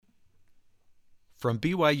From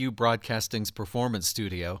BYU Broadcasting's Performance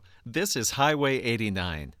Studio, this is Highway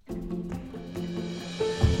 89.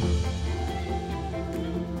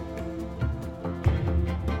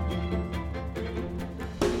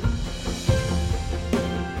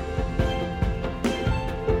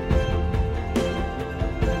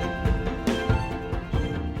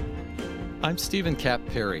 I'm Stephen Cap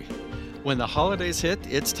Perry. When the holidays hit,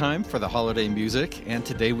 it's time for the holiday music, and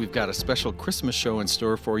today we've got a special Christmas show in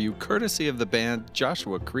store for you, courtesy of the band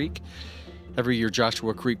Joshua Creek. Every year,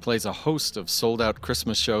 Joshua Creek plays a host of sold-out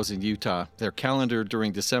Christmas shows in Utah. Their calendar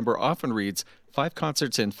during December often reads 5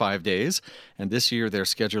 concerts in 5 days, and this year their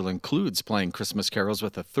schedule includes playing Christmas carols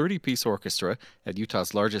with a 30-piece orchestra at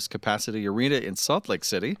Utah's largest capacity arena in Salt Lake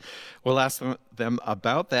City. We'll ask them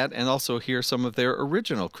about that and also hear some of their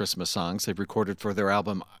original Christmas songs they've recorded for their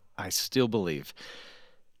album, I Still Believe.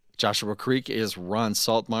 Joshua Creek is Ron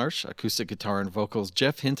Saltmarsh, acoustic guitar and vocals,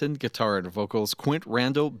 Jeff Hinton, guitar and vocals, Quint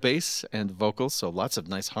Randall, bass and vocals, so lots of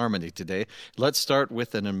nice harmony today. Let's start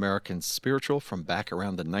with an American spiritual from back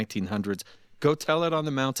around the 1900s, Go Tell It on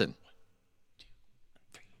the Mountain.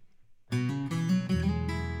 1, 2, 3.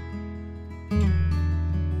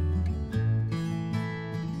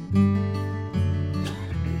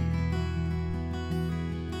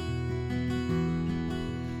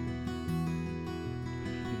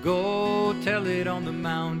 Go tell it on the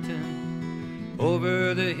mountain,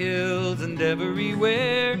 over the hills and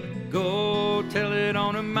everywhere. Go tell it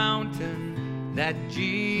on a mountain that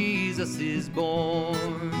Jesus is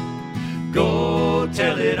born. Go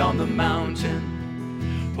tell it on the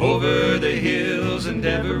mountain, over the hills and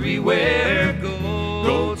everywhere.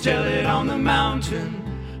 Go tell it on the mountain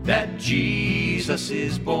that Jesus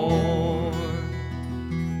is born.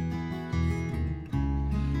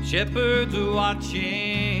 Shepherds are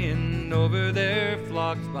watching over their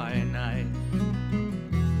flocks by night.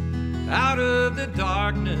 Out of the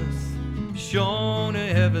darkness shone a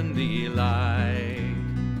heavenly light.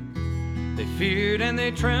 They feared and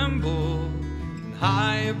they trembled, and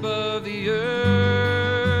high above the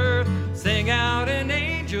earth sang out an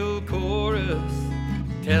angel chorus,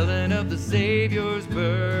 telling of the Savior's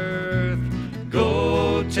birth.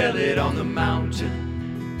 Go tell it on the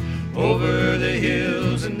mountain, over the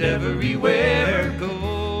hills and everywhere.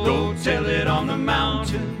 Go tell it on the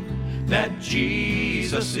mountain that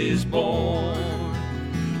Jesus is born.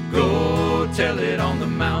 Go tell it on the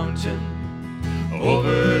mountain,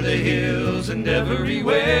 over the hills and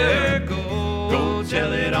everywhere. Go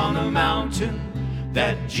tell it on the mountain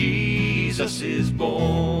that Jesus is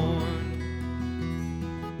born.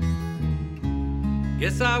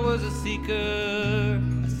 Guess I was a seeker,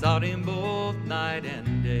 I sought him both night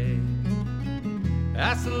and day.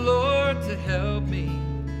 Asked the Lord to help me,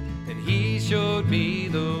 and he showed me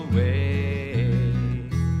the way.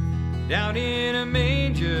 Down in a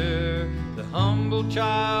manger, the humble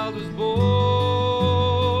child was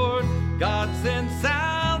born. God sent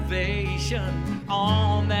salvation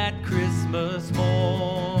on that Christmas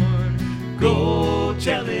morn. Go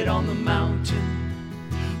tell it on the mountain,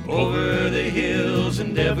 over the hills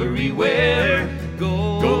and everywhere.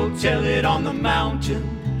 Go tell it on the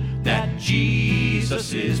mountain that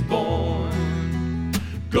Jesus is born.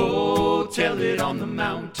 Go tell it on the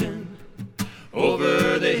mountain,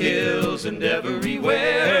 over the hills and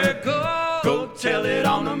everywhere. Go tell it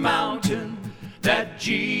on the mountain that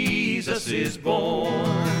Jesus is born.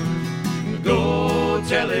 Go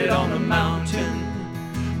tell it on the mountain,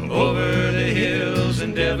 over the hills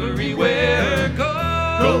and everywhere.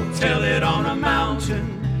 Go tell it on a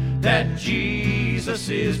mountain that Jesus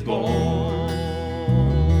is born.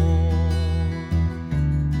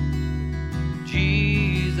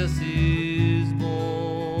 Jesus is born.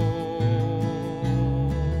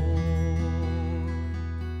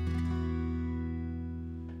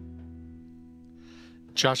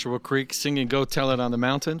 Joshua Creek singing Go Tell It on the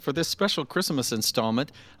Mountain for this special Christmas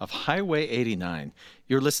installment of Highway 89.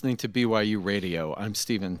 You're listening to BYU Radio. I'm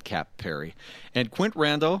Stephen Cap Perry. And Quint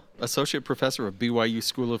Randall, Associate Professor of BYU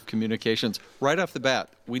School of Communications. Right off the bat,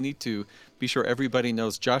 we need to be sure everybody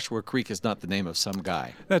knows Joshua Creek is not the name of some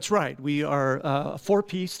guy. That's right. We are a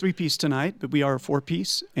 4-piece, 3-piece tonight, but we are a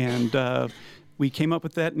 4-piece. And we came up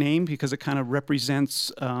with that name because it kind of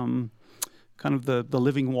represents kind of the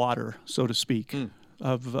living water, so to speak,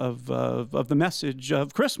 of the message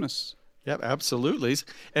of Christmas. Yeah, absolutely.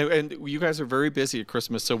 And you guys are very busy at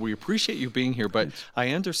Christmas, so we appreciate you being here. But I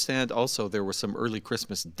understand also there was some early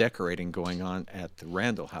Christmas decorating going on at the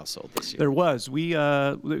Randall household this year. There was. We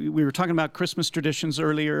were talking about Christmas traditions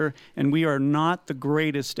earlier, and we are not the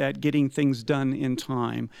greatest at getting things done in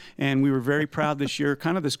time. And we were very proud this year,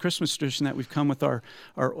 kind of this Christmas tradition that we've come with our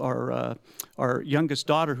youngest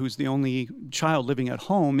daughter, who's the only child living at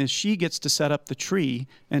home, is she gets to set up the tree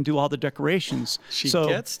and do all the decorations. She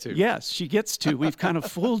gets to. Yes, she gets to. We've kind of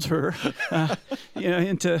fooled her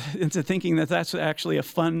into thinking that that's actually a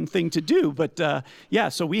fun thing to do. But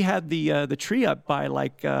so we had the tree up by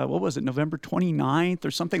what was it, November 29th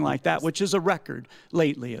or something like that, which is a record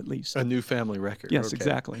lately, at least. A new family record. Yes, okay.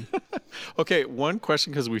 Exactly. Okay, one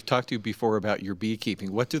question, because we've talked to you before about your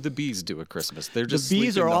beekeeping. What do the bees do at Christmas? They're just the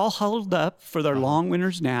bees are sleeping all huddled up for their long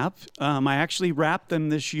winter's nap. I actually wrapped them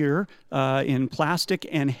this year in plastic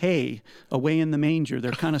and hay away in the manger.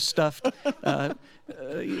 They're kind of stuffed,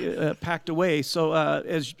 packed away. So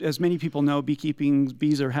as many people know,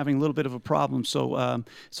 bees are having a little bit of a problem. So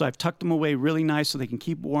I've tucked them away really nice so they can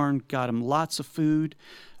keep warm. Got them lots of food.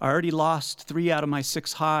 I already lost 3 out of my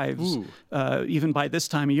 6 hives, even by this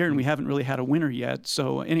time of year, and we haven't really had a winter yet.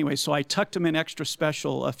 So anyway, I tucked them in extra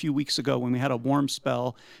special a few weeks ago when we had a warm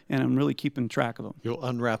spell, and I'm really keeping track of them. You'll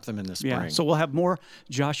unwrap them in the spring. Yeah, so we'll have more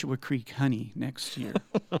Joshua Creek honey next year.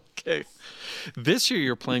 Okay. This year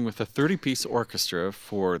you're playing with a 30-piece orchestra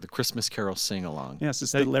for the Christmas Carol Sing-Along. Yes,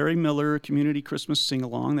 it's the Larry Miller Community Christmas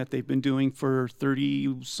Sing-Along that they've been doing for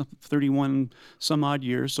 31 some odd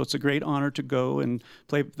years. So it's a great honor to go and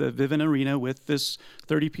play the Vivint Arena with this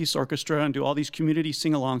 30-piece orchestra and do all these community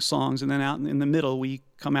sing-along songs. And then out in the middle, we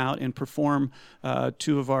come out and perform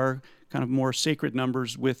 2 of our kind of more sacred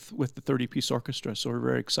numbers with the 30-piece orchestra. So we're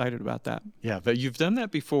very excited about that. Yeah, but you've done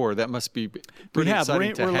that before. That must be pretty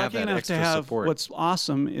exciting to have that extra support. What's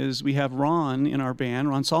awesome is we have Ron in our band,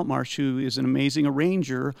 Ron Saltmarsh, who is an amazing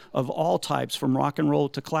arranger of all types, from rock and roll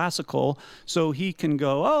to classical. So he can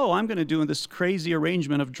go, I'm going to do this crazy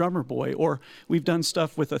arrangement of Drummer Boy. Or we've done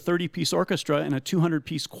stuff with a 30-piece orchestra and a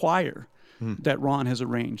 200-piece choir that Ron has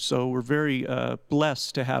arranged. So we're very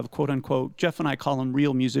blessed to have, quote unquote, Jeff and I call them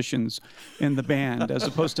real musicians in the band, as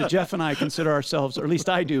opposed to Jeff and I consider ourselves, or at least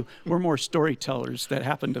I do, we're more storytellers that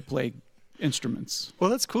happen to play instruments. Well,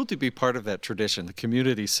 that's cool to be part of that tradition, the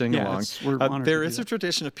community sing-along. There is a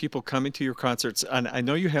tradition of people coming to your concerts, and I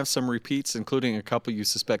know you have some repeats, including a couple you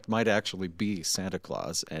suspect might actually be Santa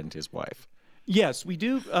Claus and his wife. Yes, we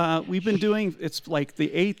do. We've been doing, it's like the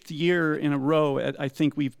 8th year in a row, I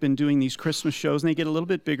think we've been doing these Christmas shows, and they get a little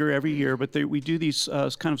bit bigger every year, but we do these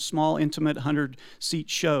kind of small, intimate 100-seat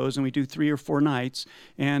shows, and we do 3 or 4 nights,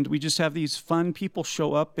 and we just have these fun people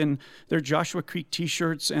show up in their Joshua Creek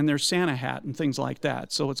T-shirts and their Santa hat and things like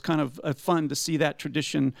that. So it's kind of fun to see that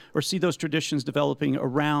tradition, or see those traditions developing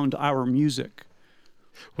around our music.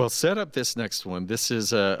 Well, set up this next one. This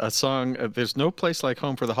is a song, There's No Place Like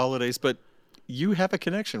Home for the Holidays, but you have a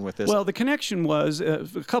connection with this. Well, the connection was a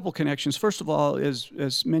couple connections. First of all,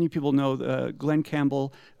 as many people know, Glenn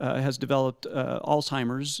Campbell has developed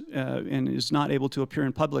Alzheimer's and is not able to appear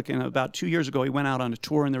in public. And about 2 years ago, he went out on a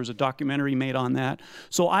tour, and there was a documentary made on that.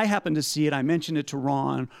 So I happened to see it. I mentioned it to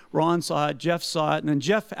Ron. Ron saw it. Jeff saw it. And then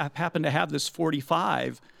Jeff happened to have this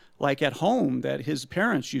 45 like at home that his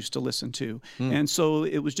parents used to listen to. And so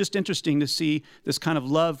it was just interesting to see this kind of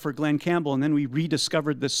love for Glenn Campbell. And then we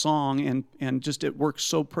rediscovered this song, and just it works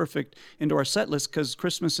so perfect into our set list, because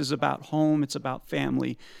Christmas is about home, it's about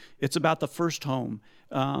family, it's about the first home.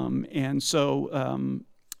 And so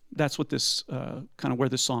that's what this kind of where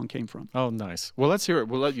this song came from. Oh, nice. Well, let's hear it.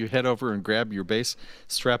 We'll let you head over and grab your bass,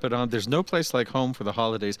 strap it on. There's no place like home for the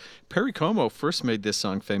holidays. Perry Como first made this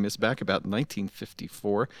song famous back about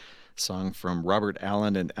 1954. Song from Robert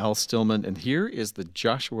Allen and Al Stillman. And here is the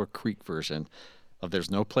Joshua Creek version of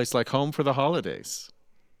There's No Place Like Home for the Holidays.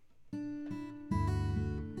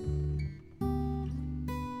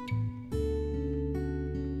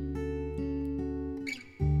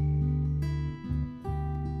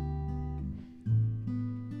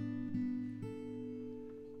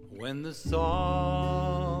 When the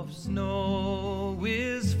soft snow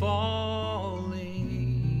is falling,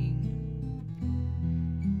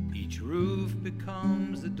 each roof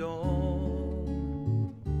becomes a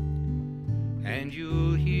dome, and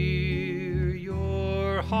you'll hear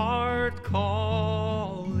your heart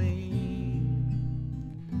calling.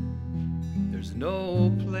 There's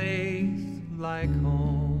no place like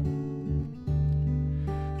home.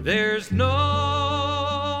 There's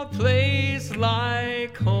no place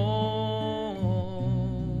like home.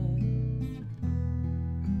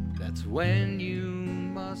 That's when you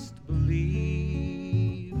must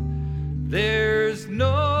believe There's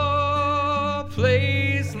no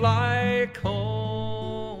place like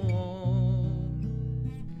home,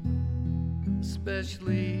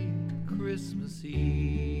 especially Christmas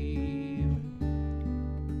Eve.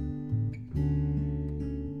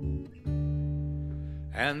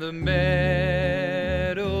 And the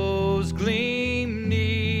meadows gleam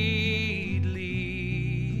neatly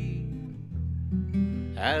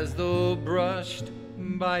as though brushed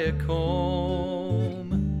by a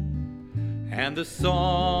comb, and the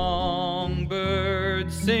songbirds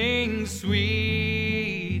sing sweetly.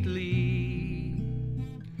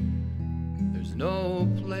 There's no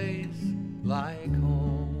place like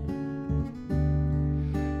home.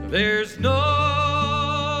 There's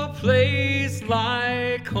no place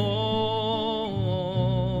like home.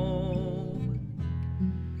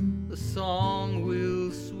 The song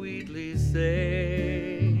will sweetly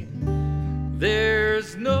say,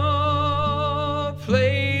 there's no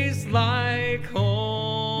place like home,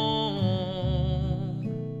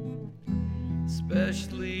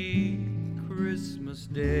 especially Christmas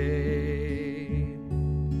Day.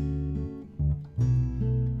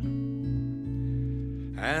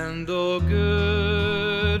 And though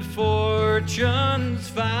good fortune's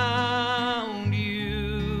found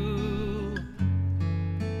you,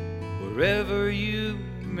 wherever you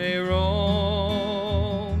may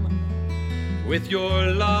roam, with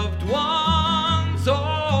your loved ones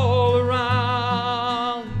all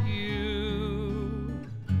around you,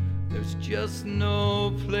 there's just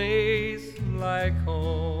no place like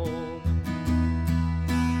home.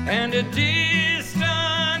 And a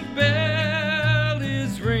distant bell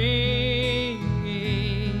is ringing,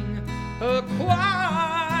 a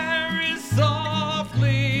choir is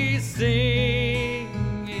softly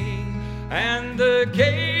singing, and the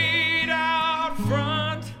gate out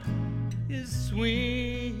front is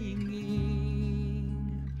swinging,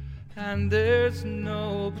 and there's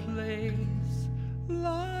no place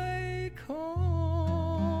like home.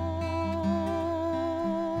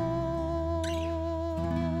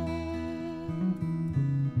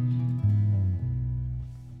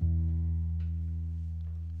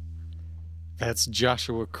 That's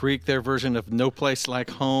Joshua Creek, their version of No Place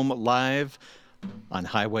Like Home, live on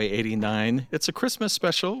Highway 89. It's a Christmas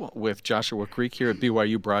special with Joshua Creek here at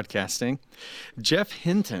BYU Broadcasting. Jeff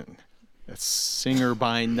Hinton, a singer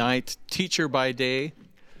by night, teacher by day.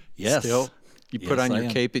 Yes. Still, you put Yes, on I your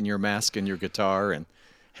am. cape and your mask and your guitar and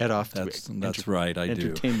head off That's to right, I do.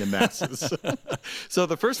 entertain the masses. So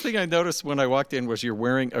the first thing I noticed when I walked in was you're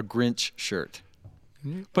wearing a Grinch shirt.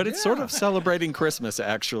 But it's sort of celebrating Christmas,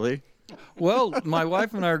 actually. Well, my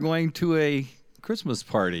wife and I are going to a Christmas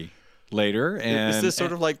party later, and Is this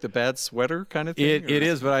sort of like the bad sweater kind of thing? it or-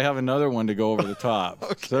 is, but I have another one to go over the top.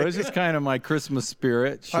 So it's just kind of my Christmas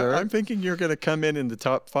spirit shirt. I'm thinking you're going to come in the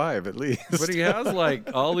top 5 at least. But he has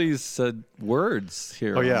like all these words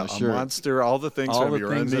here. Oh on yeah, the a shirt. monster, all the things All from the your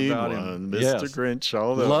things unnamed about one, him. Mr. Yes. Grinch,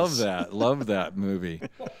 all those. Love that movie.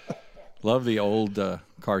 Love the old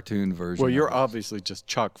cartoon version. Well, of you're it. obviously just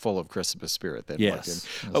chock full of Christmas spirit then, Yes.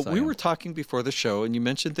 Morgan. Yes, I We am. were talking before the show, and you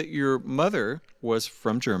mentioned that your mother was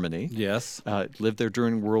from Germany. Yes. Lived there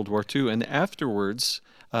during World War II, and afterwards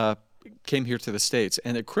came here to the States.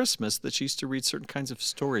 And at Christmas, that she used to read certain kinds of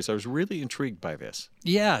stories. I was really intrigued by this.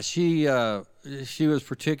 Yeah, she was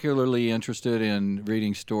particularly interested in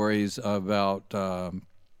reading stories about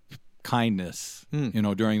kindness. You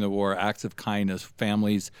know, during the war, acts of kindness,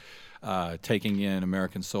 families taking in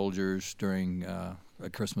American soldiers during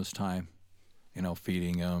at Christmas time. You know,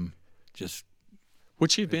 feeding them. Just Would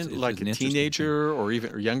she have been it's like an a interesting teenager or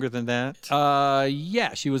even younger than that?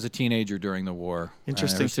 yeah, she was a teenager during the war.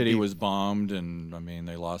 Interesting Her to city be- was bombed, and I mean,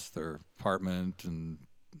 they lost their apartment and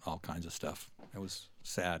all kinds of stuff. It was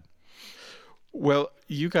sad. Well,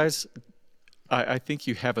 you guys, I think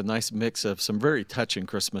you have a nice mix of some very touching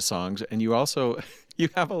Christmas songs, and you also you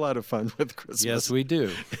have a lot of fun with Christmas. Yes, we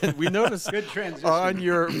do. And we noticed on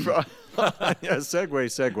your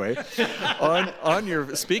segue on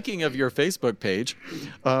your speaking of your Facebook page,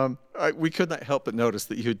 we could not help but notice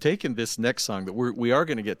that you had taken this next song that we are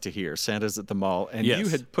going to get to hear, Santa's at the Mall, and you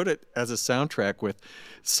Yes. had put it as a soundtrack with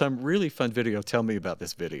some really fun video. Tell me about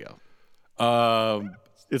this video.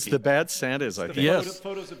 It's the Bad Santas, I think. Yes,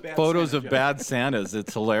 Photos of bad photos Santa, of bad Santas.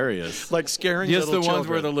 It's hilarious. Like scaring Just the little ones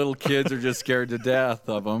where children. the little kids are just scared to death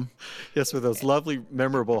of them. Yes, with those lovely,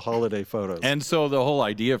 memorable holiday photos. And so the whole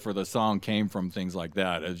idea for the song came from things like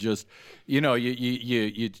that. It's just, you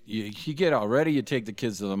get all ready, you take the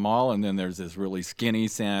kids to the mall, and then there's this really skinny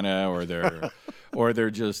Santa, or they're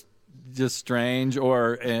just strange.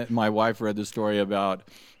 Or my wife read the story about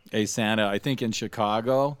a Santa, I think in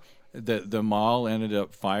Chicago, the mall ended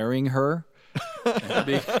up firing her.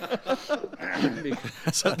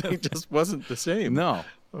 Something just wasn't the same. No.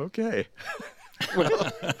 Okay.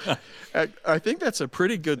 Well, I think that's a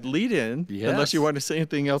pretty good lead-in, unless you want to say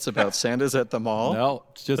anything else about Santa's at the Mall. No,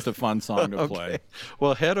 it's just a fun song to play.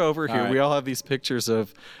 Well, head over here. All right. We all have these pictures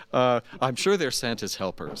of, I'm sure they're Santa's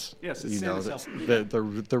helpers. Yes, it's you know, Santa's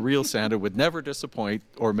helpers. the real Santa would never disappoint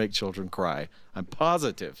or make children cry. I'm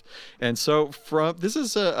positive. And so this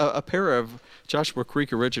is a pair of Joshua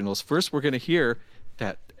Creek originals. First, we're going to hear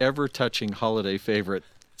that ever-touching holiday favorite,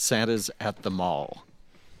 Santa's at the Mall.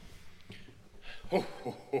 Ho,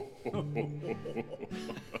 ho, ho, ho, ho, ho, ho.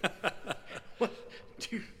 1,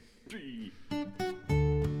 2, 3.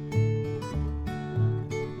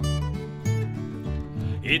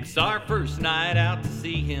 It's our first night out to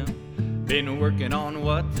see him. Been working on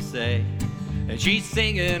what to say. And she's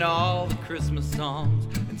singing all the Christmas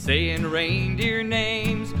songs and saying reindeer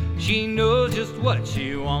names. She knows just what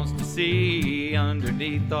she wants to see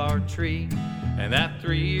underneath our tree. And that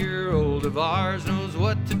 3-year-old of ours knows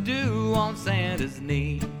what to do on Santa's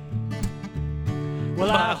knee. Well,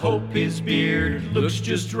 I hope his beard looks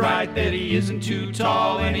just right, that he isn't too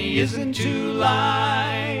tall and he isn't too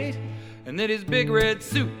light, and that his big red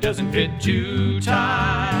suit doesn't fit too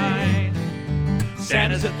tight.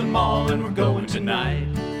 Santa's at the mall and we're going tonight.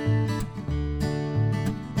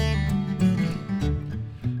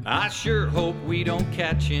 I sure hope we don't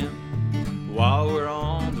catch him while we're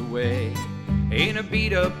on the way in a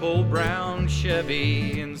beat-up old brown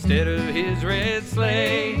Chevy instead of his red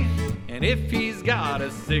sleigh. And if he's got a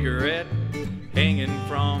cigarette hanging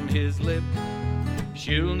from his lip,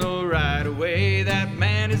 she'll know right away that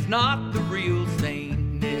man is not the real Saint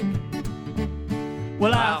Nick.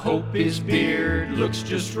 Well, I hope his beard looks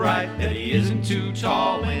just right, that he isn't too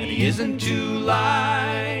tall and he isn't too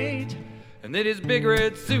light, and that his big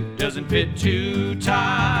red suit doesn't fit too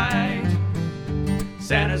tight.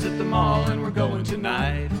 Santa's at the mall and we're going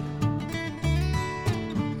tonight.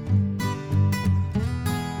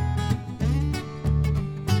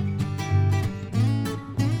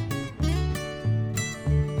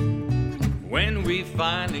 When we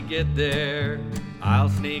finally get there, I'll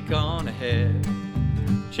sneak on ahead.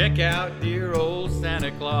 Check out dear old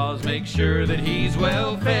Santa Claus, make sure that he's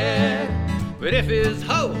well fed. But if his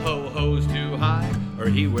ho-ho-ho's too high or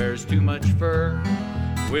he wears too much fur,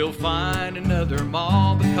 we'll find another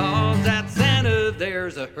mall, because at Santa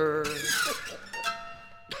there's a herd.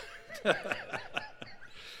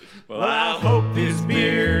 Well, I hope his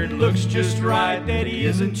beard looks just right, that he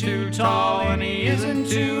isn't too tall and he isn't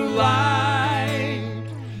too light,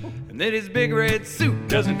 and that his big red suit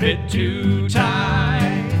doesn't fit too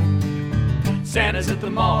tight. Santa's at the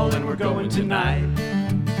mall and we're going tonight.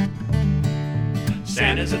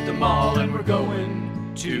 Santa's at the mall and we're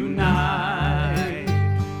going tonight.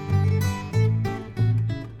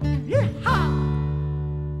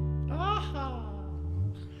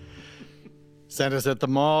 Santa's at the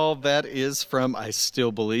Mall. That is from I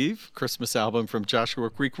Still Believe, Christmas album from Joshua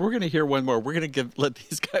Creek. We're going to hear one more. We're going to let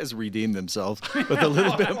these guys redeem themselves with a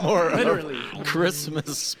little bit more of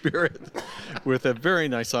Christmas spirit with a very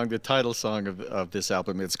nice song, the title song of this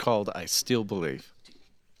album. It's called I Still Believe.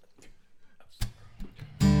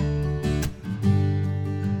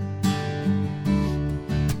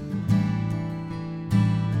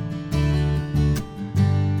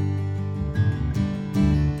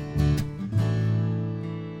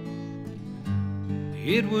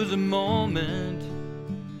 It was a moment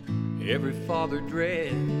every father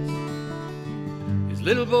dreads. His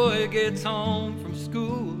little boy gets home from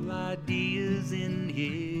school, ideas in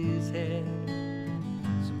his head.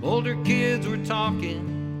 Some older kids were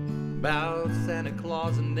talking about Santa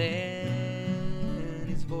Claus, and then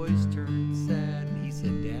his voice turned sad and he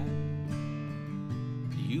said, "Dad,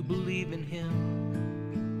 do you believe in him?"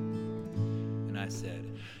 And I said,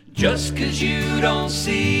 "Just 'cause you don't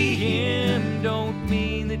see him don't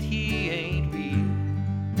mean that he ain't real.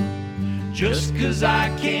 Just 'cause I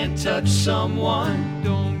can't touch someone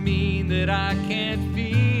don't mean that I can't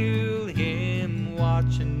feel him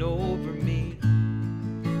watching over me,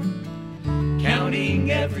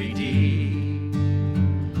 counting every deed,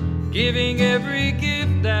 giving every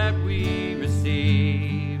gift that we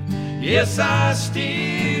receive. Yes, I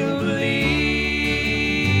still believe."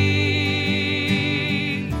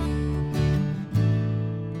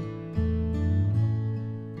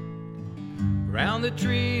 Around the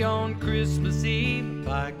tree on Christmas Eve,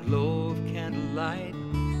 by glow of candlelight,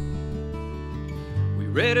 we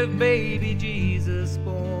read of baby Jesus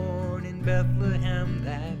born in Bethlehem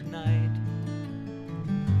that night.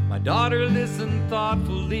 My daughter listened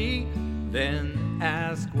thoughtfully, then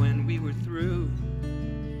ask when we were through.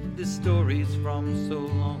 This story's from so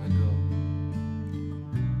long ago.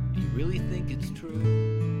 Do you really think it's true?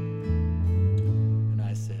 And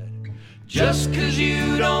I said, just 'cause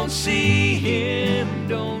you don't see him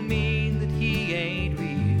don't mean that he ain't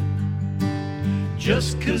real.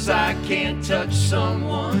 Just 'cause I can't touch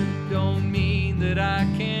someone don't mean that I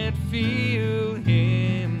can't feel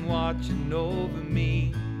him watching over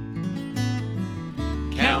me,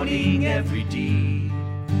 counting every deed,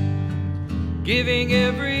 giving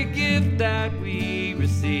every gift that we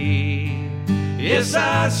receive. Yes,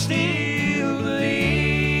 I still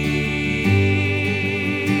believe.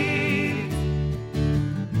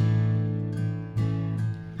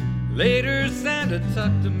 Later, Santa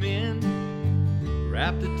tucked them in,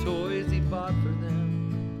 wrapped the toys he bought for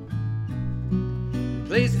them,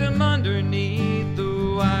 placed them underneath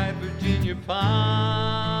the white Virginia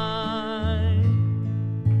pine.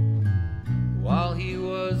 While he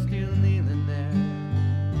was still kneeling there,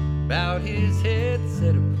 bowed his head,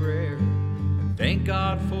 said a prayer, and thanked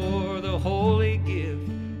God for the holy gift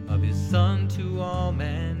of his Son to all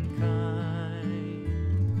mankind.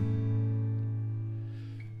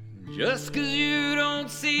 Just 'cause you don't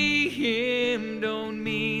see him don't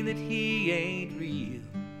mean that he ain't real.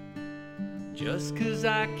 Just 'cause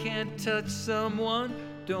I can't touch someone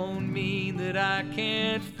don't mean that I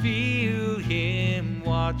can't feel him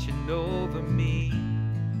watching over me,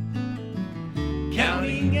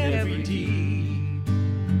 counting every deed,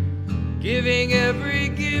 giving every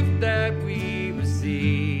gift that we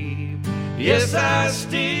receive. Yes, I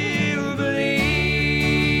still believe.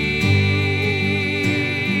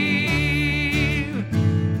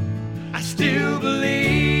 I still believe.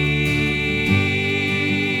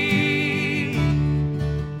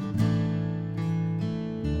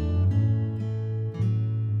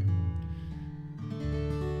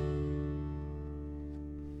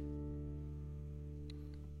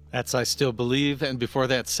 That's I Still Believe, and before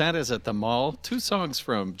that, Santa's at the Mall. 2 songs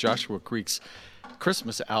from Joshua Creek's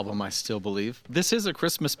Christmas album, I Still Believe. This is a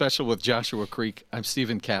Christmas special with Joshua Creek. I'm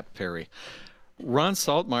Stephen Cap Perry. Ron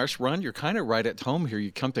Saltmarsh. Ron, you're kind of right at home here.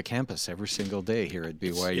 You come to campus every single day here at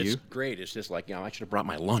BYU. It's great. It's just like, I should have brought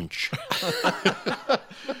my lunch.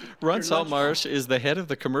 Ron Saltmarsh is the head of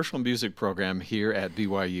the commercial music program here at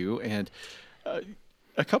BYU, and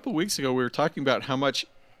a couple weeks ago we were talking about how much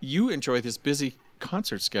you enjoy this busy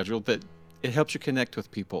concert schedule, that it helps you connect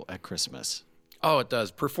with people at Christmas. Oh, it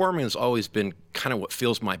does. Performing has always been kind of what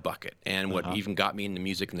fills my bucket and what even got me into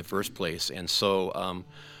music in the first place. And so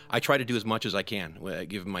I try to do as much as I can,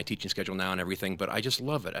 given my teaching schedule now and everything, but I just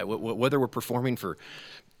love it. Whether we're performing for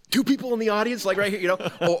 2 people in the audience, like right here,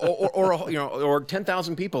 or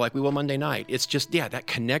 10,000 people like we will Monday night. It's just, that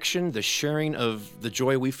connection, the sharing of the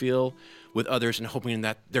joy we feel with others and hoping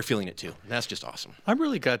that they're feeling it too. That's just awesome. I'm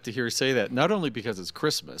really glad to hear you say that, not only because it's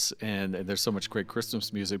Christmas and there's so much great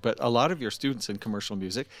Christmas music, but a lot of your students in commercial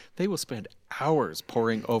music, they will spend hours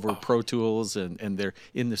poring over Pro Tools and they're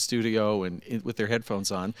in the studio and with their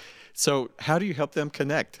headphones on. So how do you help them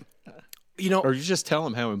connect? Or you just tell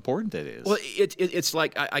them how important it is? Well, it's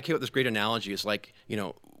like, I came up with this great analogy. It's like,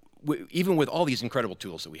 even with all these incredible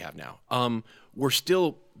tools that we have now, we're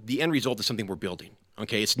still, the end result is something we're building.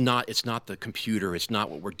 Okay, it's not the computer, it's not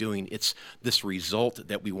what we're doing, it's this result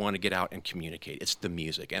that we want to get out and communicate. It's the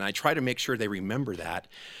music. And I try to make sure they remember that,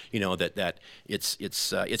 that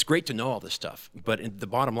it's great to know all this stuff, but the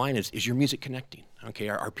bottom line is your music connecting? Okay,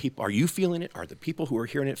 are you feeling it? Are the people who are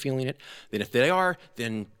hearing it feeling it? Then if they are,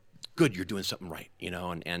 then good, you're doing something right,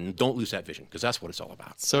 and don't lose that vision, because that's what it's all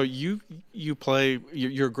about. So you play,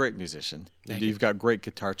 you're a great musician. You've got great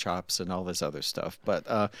guitar chops and all this other stuff,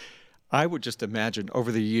 but I would just imagine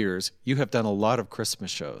over the years, you have done a lot of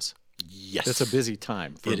Christmas shows. Yes. It's a busy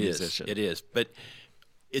time for a musician. It is. But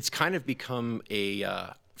it's kind of become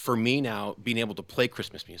for me now, being able to play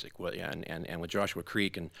Christmas music and with Joshua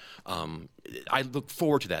Creek. And I look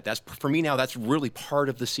forward to that. For me now, that's really part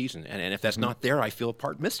of the season. And if that's not there, I feel a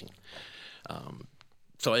part missing.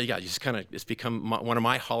 So it's become one of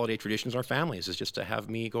my holiday traditions. Our families is just to have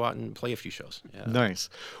me go out and play a few shows. Yeah. Nice.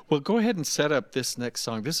 Well, go ahead and set up this next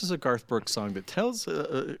song. This is a Garth Brooks song that tells,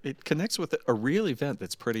 it connects with a real event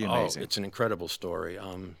that's pretty amazing. Oh, it's an incredible story.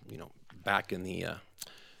 Back in the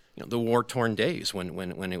war-torn days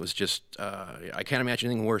when it was just, I can't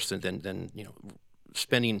imagine anything worse than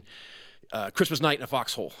spending Christmas night in a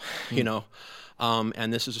foxhole,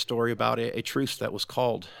 And this is a story about a truce that was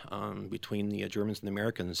called between the Germans and the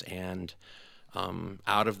Americans. And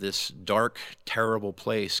out of this dark, terrible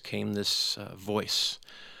place came this voice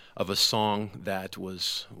of a song that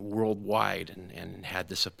was worldwide and had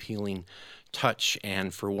this appealing touch.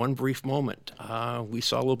 And for one brief moment, we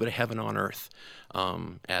saw a little bit of heaven on earth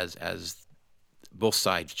as both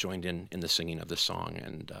sides joined in the singing of this song,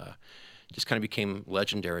 and just kind of became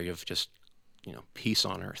legendary of just, peace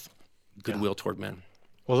on earth, goodwill toward men.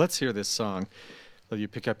 Well, let's hear this song. You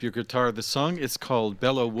pick up your guitar. The song is called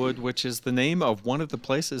Belleau Wood, which is the name of one of the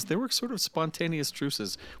places. There were sort of spontaneous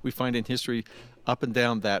truces we find in history up and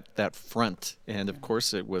down that front. And, of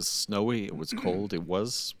course, it was snowy, it was cold, it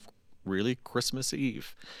was really Christmas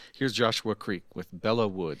Eve. Here's Joshua Creek with Belleau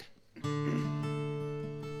Wood.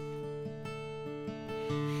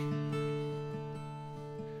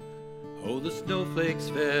 Oh, the snowflakes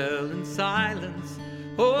fell in silence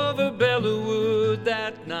over Belleau Wood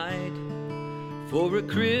that night, for a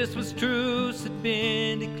Christmas truce had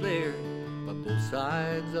been declared by both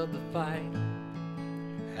sides of the fight.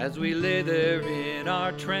 As we lay there in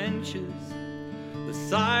our trenches, the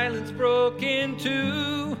silence broke in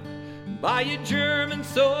two by a German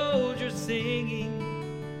soldier singing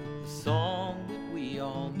the song that we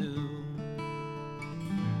all knew.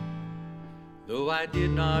 Though I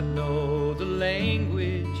did not know the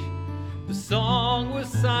language, the song was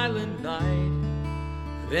Silent Night.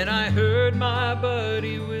 Then I heard my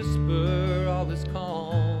buddy whisper, all is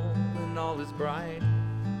calm and all is bright.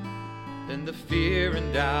 Then the fear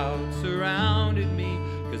and doubt surrounded me,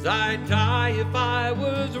 'cause I'd die if I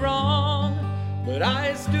was wrong. But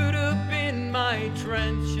I stood up in my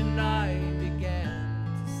trench and I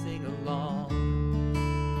began to sing along.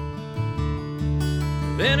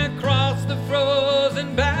 Then across the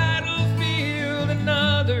frozen battlefield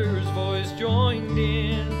another's voice joined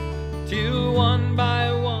in, till one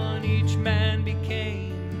by one each man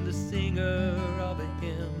became the singer of a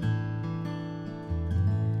hymn.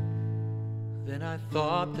 Then I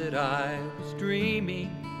thought that I was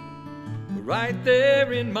dreaming, but right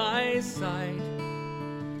there in my sight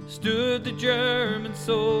stood the German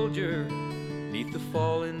soldier 'neath the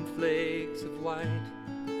fallen flakes of white.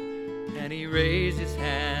 And he raised his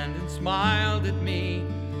hand and smiled at me,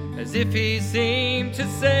 as if he seemed to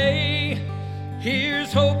say,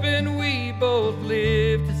 here's hoping we both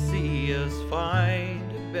live to see us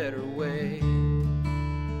find a better way.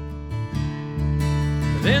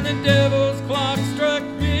 Then the devil's clock struck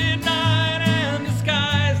midnight and the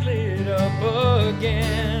skies lit up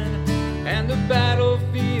again, and the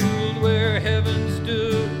battlefield where heaven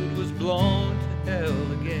stood was blown to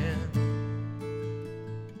hell again.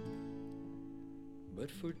 But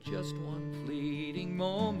for just one fleeting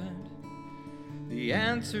moment, the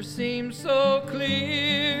answer seemed so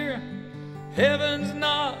clear. Heaven's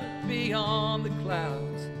not beyond the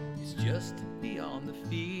clouds, it's just beyond the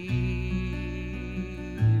fear.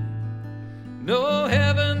 No,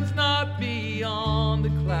 heaven's not beyond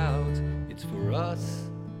the clouds, it's for us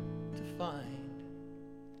to find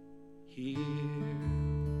here.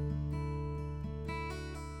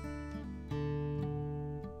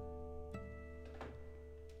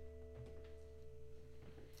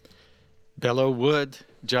 Belleau Wood,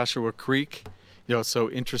 Joshua Creek. So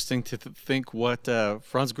interesting to think what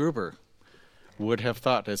Franz Gruber would have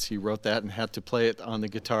thought as he wrote that and had to play it on the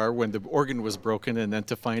guitar when the organ was broken, and then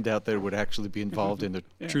to find out that it would actually be involved in the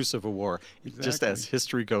truce of a war, just as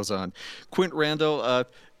history goes on. Quint Randall,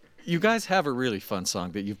 you guys have a really fun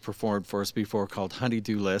song that you've performed for us before called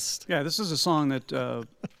Honey-Do List. Yeah, this is a song that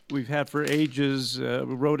we've had for ages. We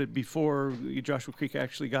wrote it before Joshua Creek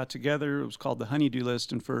actually got together. It was called the Honey-Do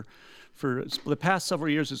List, and for the past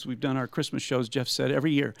several years as we've done our Christmas shows, Jeff said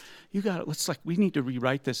every year, we need to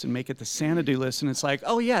rewrite this and make it the Santa-Do List. And it's like,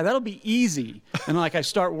 oh yeah, that'll be easy. And I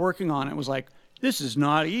start working on it. It was like, this is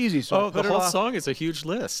not easy. So the whole song is a huge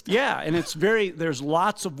list. Yeah, and there's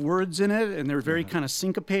lots of words in it, and they're very kind of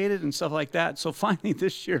syncopated and stuff like that. So finally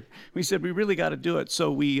this year, we said we really got to do it.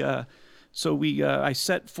 So I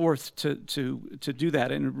set forth to do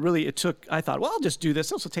that, and really it took. I thought, well, I'll just do this.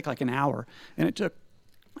 This will take like an hour, and it took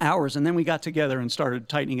hours, and then we got together and started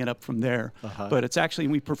tightening it up from there. But it's actually,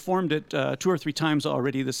 we performed it 2 or 3 times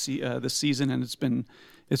already this season, and it's been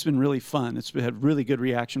really fun. It's had really good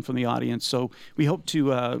reaction from the audience. So we hope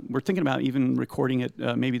to, we're thinking about even recording it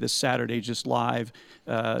maybe this Saturday just live,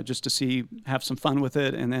 just to have some fun with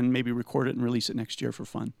it, and then maybe record it and release it next year for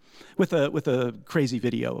fun. With a crazy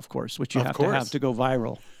video, of course, which you have to go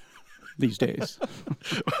viral these days.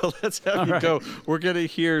 Well, let's have you go. We're going to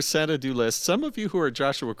hear Santa-Do List. Some of you who are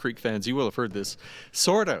Joshua Creek fans, you will have heard this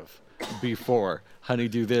sort of before.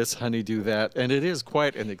 Honey-Do this, honey-do that. And it is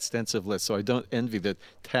quite an extensive list, so I don't envy the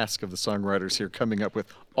task of the songwriters here coming up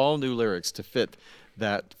with all new lyrics to fit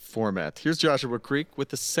that format. Here's Joshua Creek with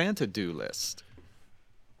the Santa-Do List.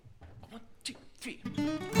 3.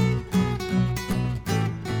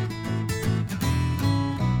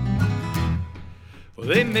 Well,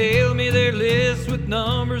 they mail me their list with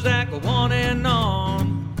numbers that go on and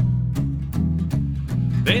on.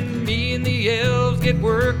 Then me and the elves get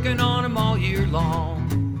working on them all year long.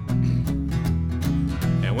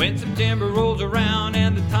 And when September rolls around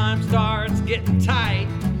and the time starts getting tight,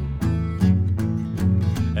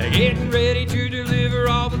 getting ready to deliver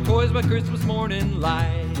all the toys by Christmas morning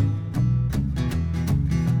light.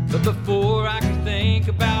 But before I can think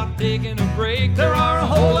about taking a break, there are a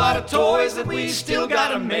whole lot of toys that we still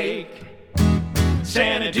gotta make.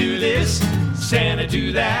 Santa do this, Santa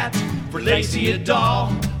do that. For Lacey a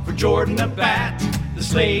doll, for Jordan a bat. The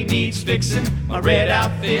sleigh needs fixing, my red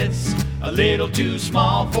outfit's a little too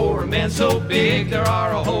small for a man so big. There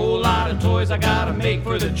are a whole lot of toys I gotta make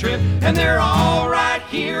for the trip, and they're all right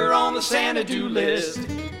here on the Santa do list.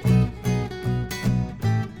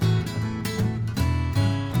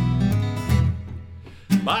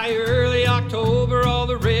 By early October, all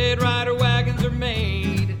the Red Ryder wagons are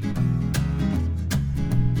made.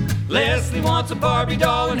 Leslie wants a Barbie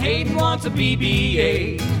doll and Hayden wants a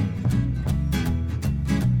BB-8.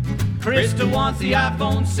 Krista wants the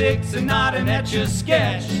iPhone 6 and not an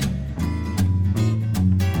Etch-a-Sketch.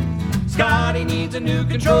 Scotty needs a new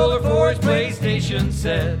controller for his PlayStation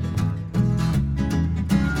set.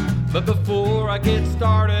 But before I get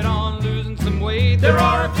started on losing some weight, there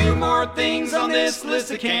are a few more things on this list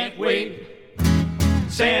that can't wait.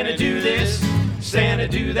 Santa do this, Santa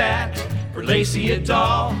do that. For Lacey a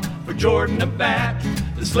doll, for Jordan a bat.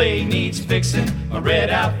 The sleigh needs fixing, my red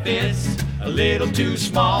outfit's a little too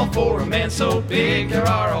small for a man so big. There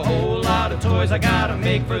are a whole lot of toys I gotta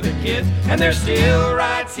make for the kids, and they're still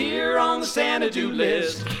right here on the Santa do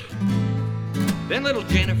list. Then little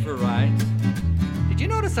Jennifer writes, did you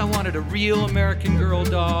notice I wanted a real American Girl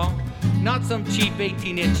doll? Not some cheap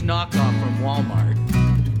 18-inch knockoff from Walmart.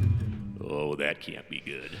 Oh, that can't be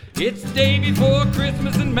good. It's the day before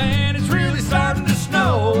Christmas and man, it's really starting to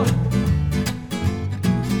snow.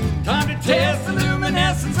 Time to test the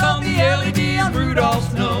luminescence on the LED on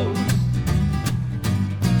Rudolph's nose.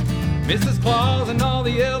 Mrs. Claus and all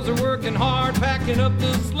the elves are working hard packing up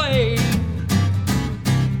the sleigh.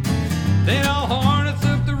 Then I'll harness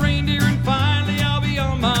up the reindeer and finally I'll be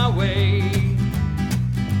on my way.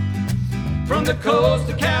 From the coast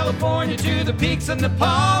of California to the peaks of Nepal,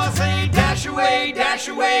 I say dash away, dash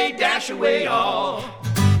away, dash away all.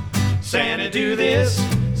 Santa do this,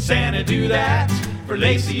 Santa do that. For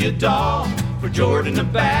Lacey a doll, for Jordan a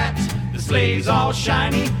bat. The sleigh's all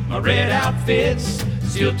shiny, my red outfit's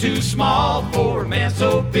still too small for a man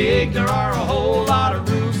so big. There are a whole lot of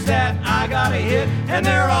roofs that I gotta hit, and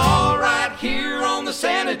they're all right here on the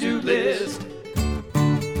Santa do list.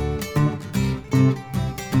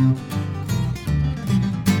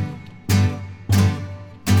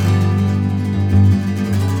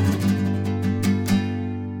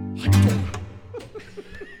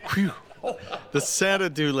 Whew. The Santa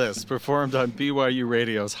Do List, performed on BYU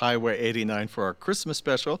Radio's Highway 89 for our Christmas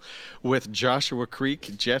special with Joshua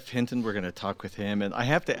Creek. Jeff Hinton, we're going to talk with him. And I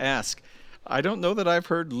have to ask, I don't know that I've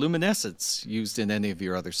heard Luminescence used in any of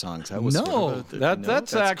your other songs. That was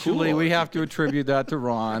that's actually, cool. we have to attribute that to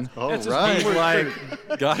Ron. Oh, right. He's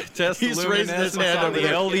like, gotta test the He's raising his hand on over the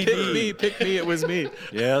there. LED. Pick me, it was me.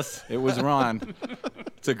 Yes, it was Ron.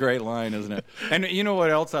 It's a great line, isn't it? And you know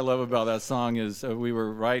what else I love about that song is we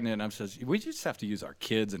were writing it, and I said, we just have to use our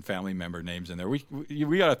kids and family member names in there. We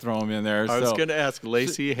got to throw them in there. I was going to ask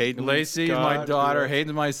Lacey, Hayden, Lacey, Scott, my daughter.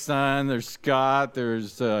 Hayden's my son. There's Scott.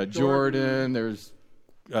 There's Jordan. There's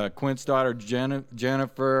Quint's daughter,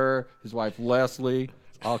 Jennifer. His wife, Leslie.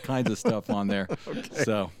 All kinds of stuff on there. Okay.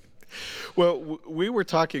 So. Well, we were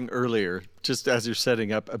talking earlier, just as you're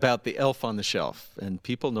setting up, about the elf on the shelf, and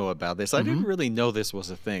people know about this. I didn't really know this was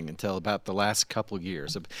a thing until about the last couple of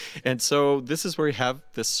years. And so this is where you have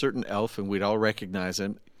this certain elf, and we'd all recognize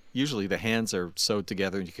him. Usually the hands are sewed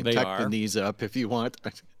together, and you can tuck the knees up if you want.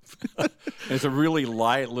 It's a really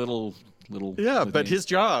light little Yeah, but thing. his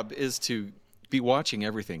job is to be watching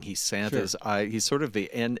everything. He's Santa's eye. He's sort of the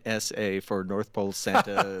NSA for North Pole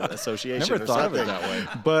Santa Association. Never or thought something. of it that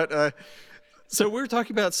way. But so we were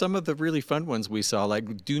talking about some of the really fun ones we saw,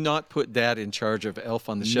 like do not put Dad in charge of Elf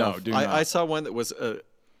on the Shelf. do not. I saw one that was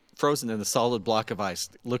frozen in a solid block of ice,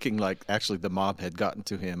 looking like actually the mob had gotten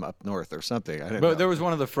to him up north or something. I don't know. But there was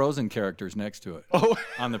one of the Frozen characters next to it. Oh.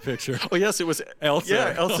 On the picture. Oh, yes, it was Elsa.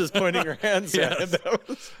 Yeah, Elsa's pointing her hands at him. That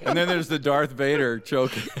was- And then there's the Darth Vader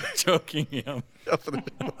choking him.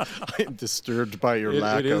 I'm disturbed by your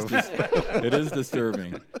lack It is of... it is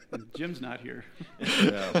disturbing. Jim's not here.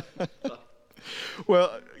 Yeah.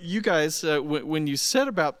 Well, you guys, when you set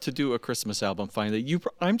about to do a Christmas album, finally,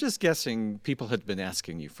 I'm just guessing people had been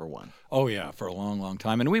asking you for one. Oh yeah, for a long, long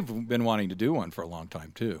time, and we've been wanting to do one for a long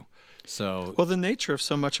time too. So, well, the nature of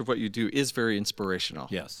so much of what you do is very inspirational.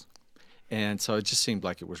 Yes, and so it just seemed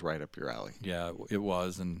like it was right up your alley. Yeah, it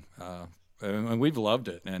was, and we've loved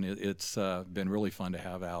it, and it's been really fun to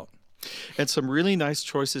have out. And some really nice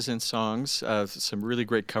choices in songs, some really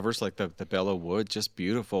great covers like the Bellow Wood, just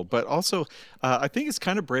beautiful. But also, I think it's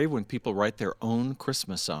kind of brave when people write their own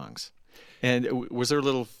Christmas songs. And was there a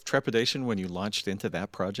little trepidation when you launched into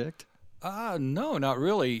that project? No, not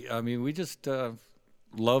really. I mean, we just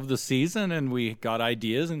loved the season, and we got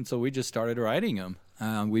ideas, and so we just started writing them.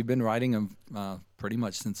 We've been writing them pretty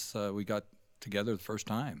much since we got together the first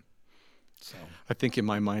time. So I think in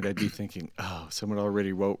my mind I'd be thinking, oh, someone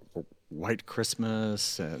already wrote White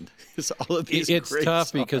Christmas and all of these. It's great tough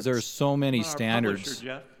songs. because there's so many standards. Our publisher,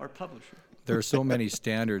 Jeff, our publisher. There are so many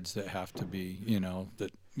standards that have to be, that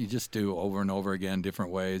you just do over and over again,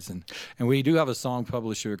 different ways. And we do have a song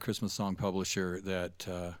publisher, a Christmas song publisher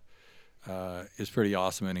that is pretty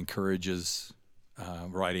awesome and encourages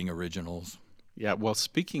writing originals. Yeah. Well,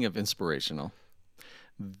 speaking of inspirational,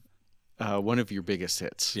 one of your biggest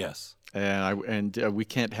hits. Yes. And we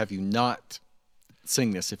can't have you not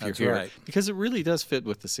sing this if you're That's here, right. because it really does fit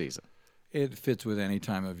with the season. It fits with any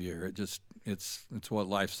time of year. It's what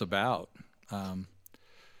life's about.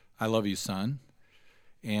 I Love You, Son,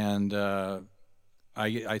 and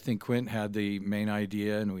I think Quint had the main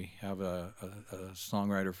idea, and we have a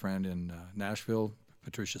songwriter friend in Nashville,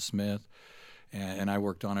 Patricia Smith, and I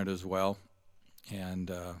worked on it as well,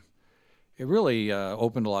 and. It really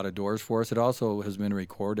opened a lot of doors for us. It also has been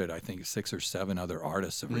recorded. I think 6 or 7 other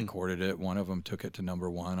artists have recorded it. One of them took it to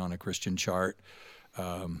 #1 on a Christian chart.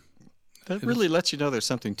 That really lets you know there's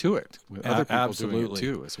something to it. With other people absolutely.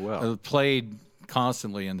 doing it too, as well. Played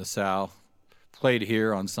constantly in the South. Played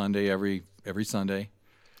here on Sunday every Sunday.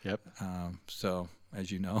 Yep. So as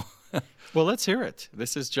you know. Well, let's hear it.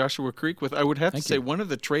 This is Joshua Creek with, I would have to say, one of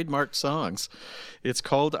the trademark songs. It's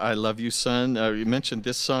called I Love You, Son. You mentioned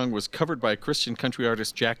this song was covered by Christian country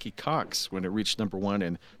artist Jackie Cox when it reached #1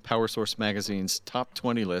 in Power Source Magazine's Top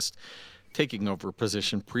 20 list, taking over a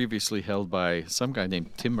position previously held by some guy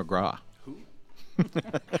named Tim McGraw. Who?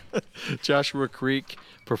 Joshua Creek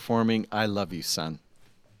performing I Love You, Son.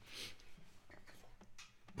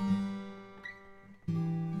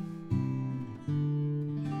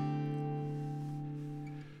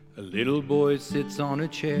 A little boy sits on a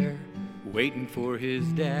chair, waiting for his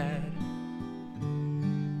dad.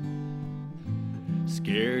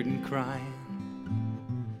 Scared and crying,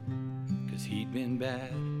 'cause he'd been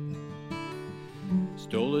bad.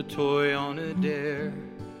 Stole a toy on a dare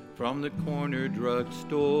from the corner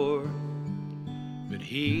drugstore, but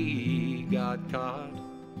he got caught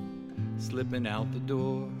slipping out the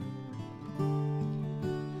door.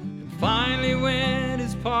 And finally when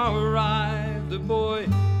his pa arrived, the boy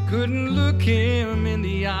couldn't look him in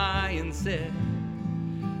the eye and said,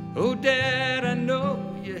 "Oh, Dad, I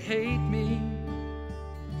know you hate me."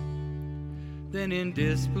 Then in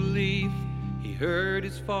disbelief, he heard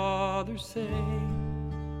his father say,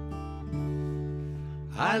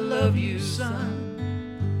 "I love you,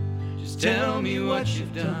 son. Just tell me what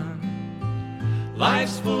you've done.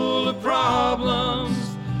 Life's full of problems.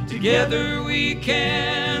 Together we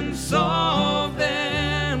can solve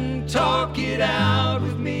them. Talk it out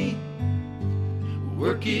with me.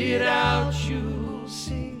 Work it out, you'll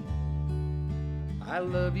see. I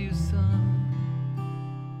love you, son."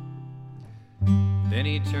 Then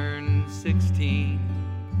he turned 16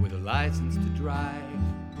 with a license to drive.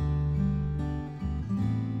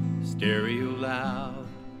 Stereo loud,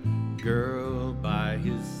 girl by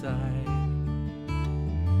his side.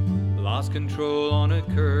 Lost control on a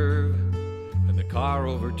curve and the car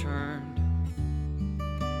overturned.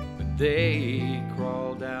 But they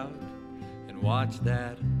crawled out and watched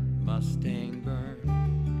that Mustang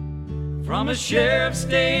burn. From a sheriff's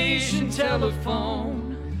station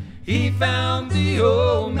telephone, he found the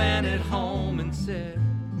old man at home and said,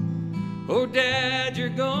 "Oh, Dad, you're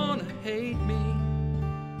gonna hate me."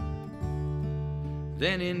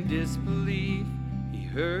 Then in disbelief, he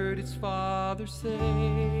heard his father say,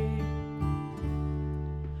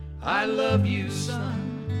 "I love you,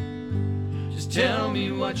 son. Just tell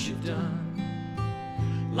me what you've done.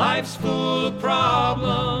 Life's full of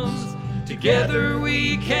problems. Together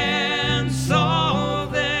we can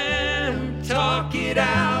solve them. Talk it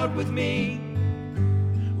out with me.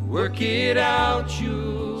 Work it out,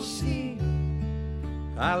 you'll see.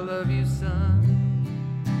 I love you, son."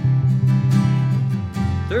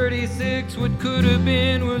 36, what could have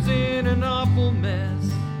been, was in an awful mess.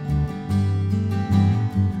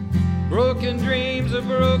 Broken dreams, a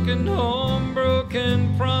broken home,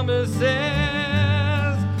 broken promises.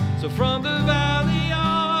 So from the valley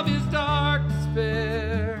of his dark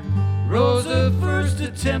despair rose the first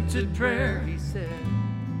attempted prayer. He said,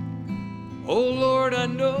 "Oh Lord, I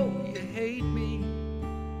know you hate me."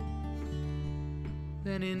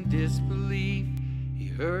 Then in disbelief he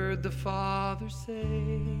heard the Father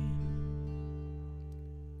say,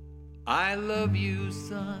 "I love you,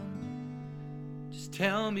 son. Just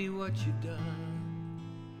tell me what you've done.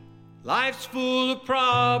 Life's full of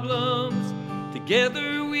problems.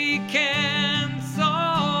 Together we can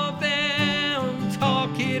solve them.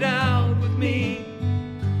 Talk it out with me.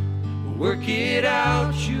 Work it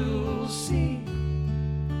out, you'll see.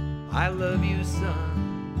 I love you, son."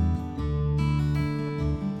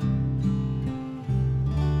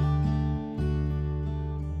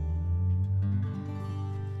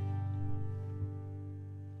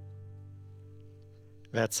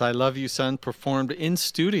 That's I Love You, Son, performed in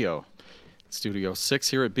Studio 6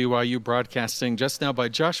 here at BYU Broadcasting, just now by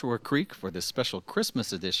Joshua Creek for this special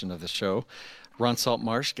Christmas edition of the show. Ron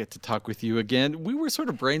Saltmarsh, get to talk with you again. We were sort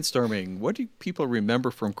of brainstorming. What do people remember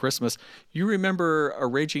from Christmas? You remember a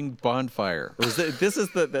raging bonfire? Or is this is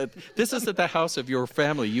at the house of your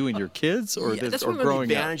family, you and your kids, or Yeah, this, that's or one of the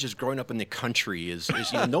growing up? advantages growing up in the country is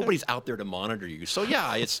nobody's out there to monitor you. So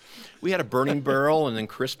yeah, we had a burning barrel, and then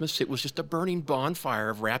Christmas it was just a burning bonfire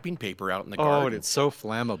of wrapping paper out in the garden. Oh, and it's so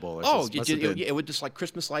flammable. It would just like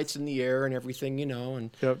Christmas lights in the air and everything, and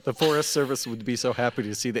The Forest Service would be so happy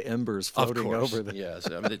to see the embers floating over the. Yes.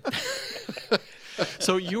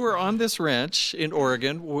 So you were on this ranch in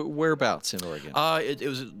Oregon. Whereabouts in Oregon? It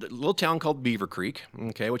was a little town called Beaver Creek,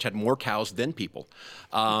 okay, which had more cows than people.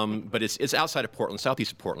 But it's outside of Portland,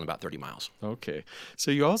 southeast of Portland, about 30 miles. Okay. So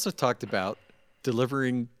you also talked about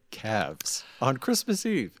delivering calves on Christmas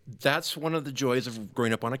Eve. That's one of the joys of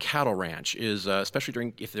growing up on a cattle ranch, is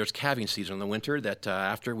especially if there's calving season in the winter, that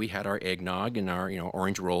after we had our eggnog and our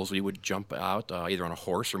orange rolls, we would jump out either on a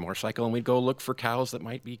horse or motorcycle, and we'd go look for cows that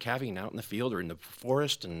might be calving out in the field or in the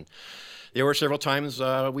forest. And there were several times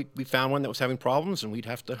we found one that was having problems, and we'd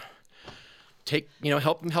have to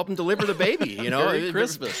help him deliver the baby. Merry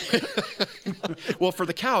Christmas. Well, for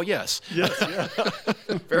the cow, yes. Yes, yeah.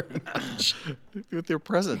 Very much. With their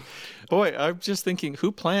present. Boy, I'm just thinking,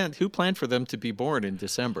 who planned for them to be born in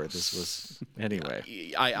December? This was,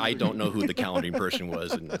 anyway. I don't know who the calendaring person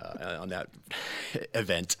was on that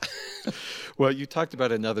event. Well, you talked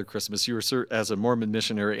about another Christmas. You were as a Mormon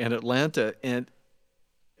missionary in Atlanta. And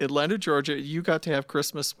Atlanta, Georgia, you got to have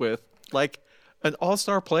Christmas with, an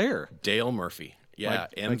all-star player. Dale Murphy. Yeah,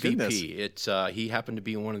 my goodness. MVP. He happened to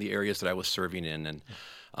be in one of the areas that I was serving in, and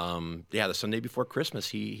the Sunday before Christmas,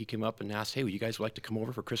 he came up and asked, "Hey, would you guys like to come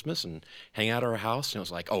over for Christmas and hang out at our house?" And I was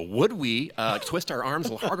like, "Oh, would we? Twist our arms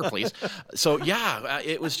a little harder, please." So yeah,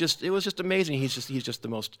 it was just amazing. He's just the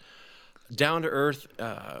most down-to-earth,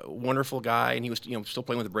 wonderful guy, and he was still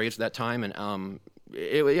playing with the Braves at that time, and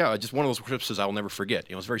just one of those Christmases I will never forget.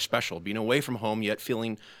 It was very special, being away from home yet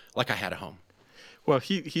feeling like I had a home. Well,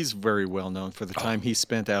 he's very well known for the time he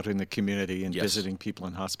spent out in the community and visiting people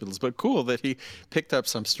in hospitals. But cool that he picked up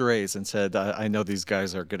some strays and said, I know these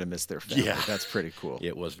guys are going to miss their family. Yeah. That's pretty cool.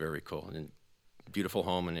 It was very cool. And beautiful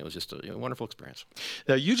home, and it was just a wonderful experience.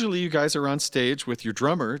 Now, usually you guys are on stage with your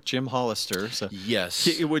drummer, Jim Hollister. So yes.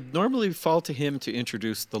 It would normally fall to him to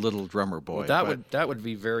introduce the little drummer boy. Well, that would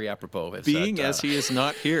be very apropos. As he is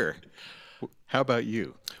not here. How about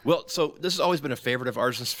you? Well, so this has always been a favorite of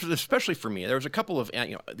ours, especially for me. There was a couple of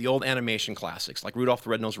the old animation classics like Rudolph the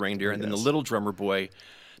Red-Nosed Reindeer, and then the Little Drummer Boy,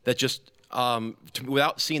 that just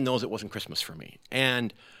without seeing those, it wasn't Christmas for me.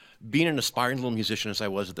 And being an aspiring little musician as I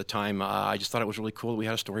was at the time, I just thought it was really cool that we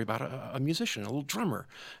had a story about a musician, a little drummer.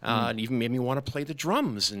 It even made me want to play the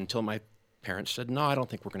drums until my parents said, "No, I don't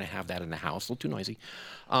think we're going to have that in the house. A little too noisy."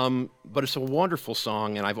 But it's a wonderful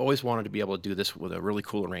song, and I've always wanted to be able to do this with a really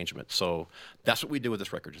cool arrangement. So that's what we do with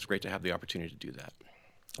this record. It's great to have the opportunity to do that.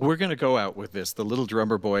 We're going to go out with this, The Little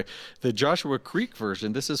Drummer Boy, the Joshua Creek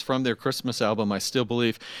version. This is from their Christmas album, I Still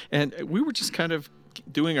Believe. And we were just kind of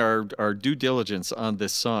doing our due diligence on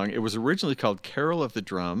this song. It was originally called Carol of the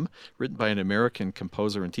Drum, written by an American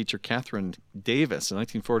composer and teacher, Catherine Davis, in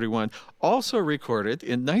 1941. Also recorded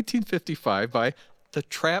in 1955 by the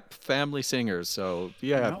Trapp Family Singers. So,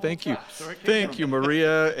 thank you. Thank you,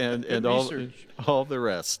 Maria, and all the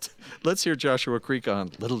rest. Let's hear Joshua Creek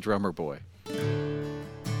on Little Drummer Boy.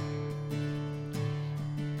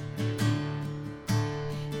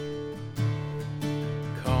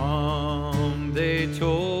 They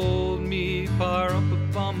told me far up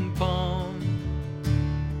upon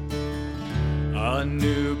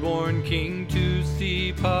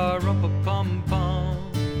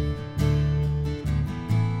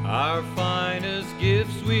Our finest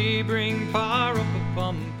gifts we bring,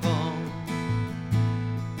 pa-rum-pa-pum-pum,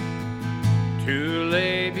 to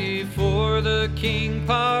lay before the King,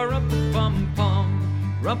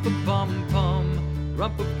 pa-rum-pa-pum-pum, rum-pa-pum-pum,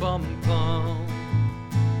 rum-pa-pum-pum.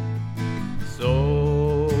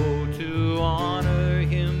 So to honor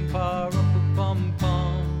him,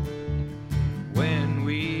 pa-rum-pa-pum-pum, when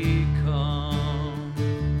we come.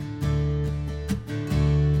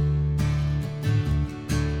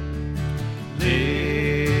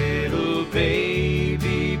 Little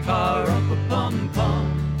baby, pa-rum-pa-pum-pum,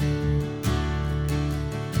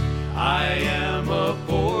 I am a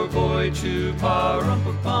poor boy too,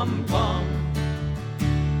 pa-rum-pa-pum-pum.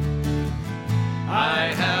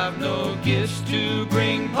 I have no gifts to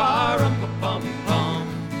bring, pa-rum-pa-pum-pum,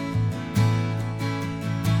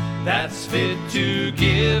 that's fit to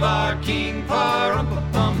give our King,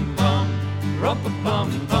 pa-rum-pa-pum-pum,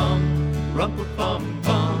 rum-pa-pum-pum,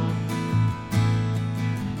 rum-pa-pum-pum.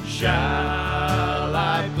 Shall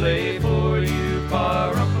I play for you,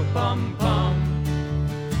 pa-rum-pa-pum-pum,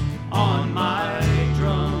 on my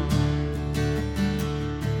drum?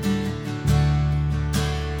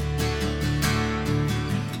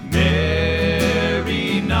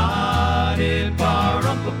 Mary nodded,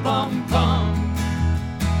 pa-rum-pa-pum-pum.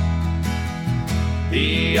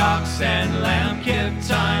 The ox and lamb kept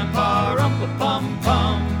time,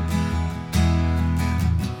 pa-rum-pa-pum-pum.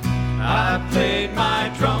 I played my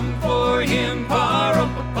drum for him,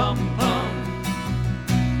 pa-rum-pa-pum-pum.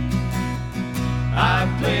 I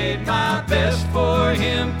played my best for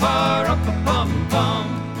him, pa-rum-pa-pum-pum,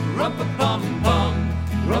 rum-pa-pum-pum,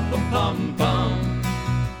 rum-pa-pum-pum.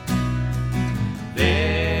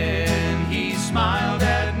 Then he smiled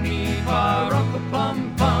at me,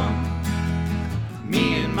 pa-rum-pa-pum-pum,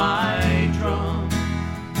 me and my drum.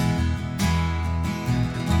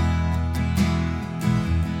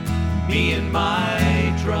 Me and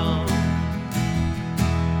my drum.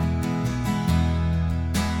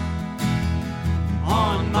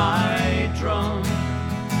 On my drum.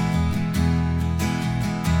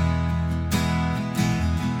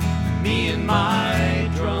 Me and my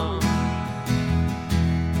drum.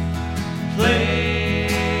 Play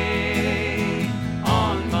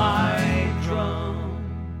on my drum.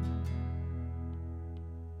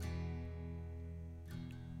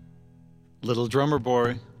 Little Drummer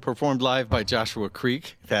Boy, performed live by Joshua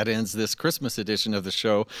Creek. That ends this Christmas edition of the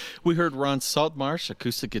show. We heard Ron Saltmarsh,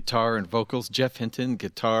 acoustic guitar and vocals, Jeff Hinton,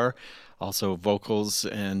 guitar, also vocals,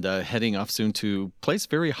 and heading off soon to place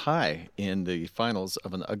very high in the finals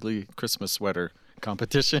of an Ugly Christmas Sweater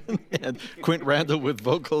competition. And Quint Randall with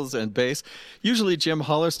vocals and bass. Usually Jim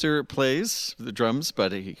Hollister plays the drums,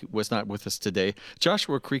 but he was not with us today.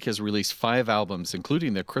 Joshua Creek has released 5 albums,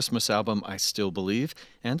 including their Christmas album, I Still Believe,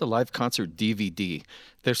 and a live concert DVD.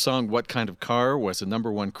 Their song, What Kind of Car, was a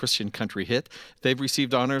 #1 Christian country hit. They've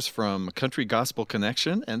received honors from Country Gospel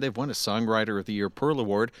Connection, and they've won a Songwriter of the Year Pearl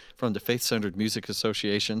Award from the Faith-Centered Music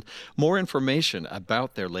Association. More information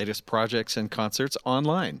about their latest projects and concerts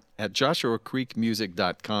online at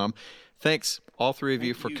joshuacreekmusic.com. Thanks, all 3 of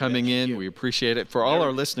you, for coming in. We appreciate it. For all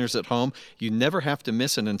our listeners at home, you never have to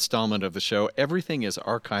miss an installment of the show. Everything is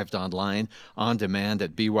archived online, on demand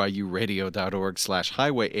at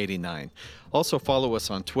byuradio.org/highway89. Also follow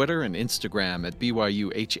us on Twitter and Instagram at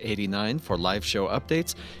BYUH89 for live show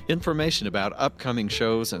updates, information about upcoming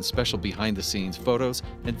shows, and special behind-the-scenes photos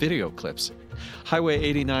and video clips. Highway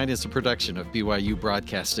 89 is a production of BYU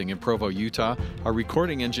Broadcasting in Provo, Utah. Our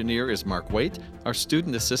recording engineer is Mark Waite. Our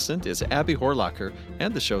student assistant is Abby Horlacher,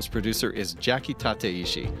 and the show's producer is Jackie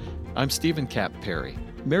Tateishi. I'm Stephen Cap Perry.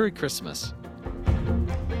 Merry Christmas.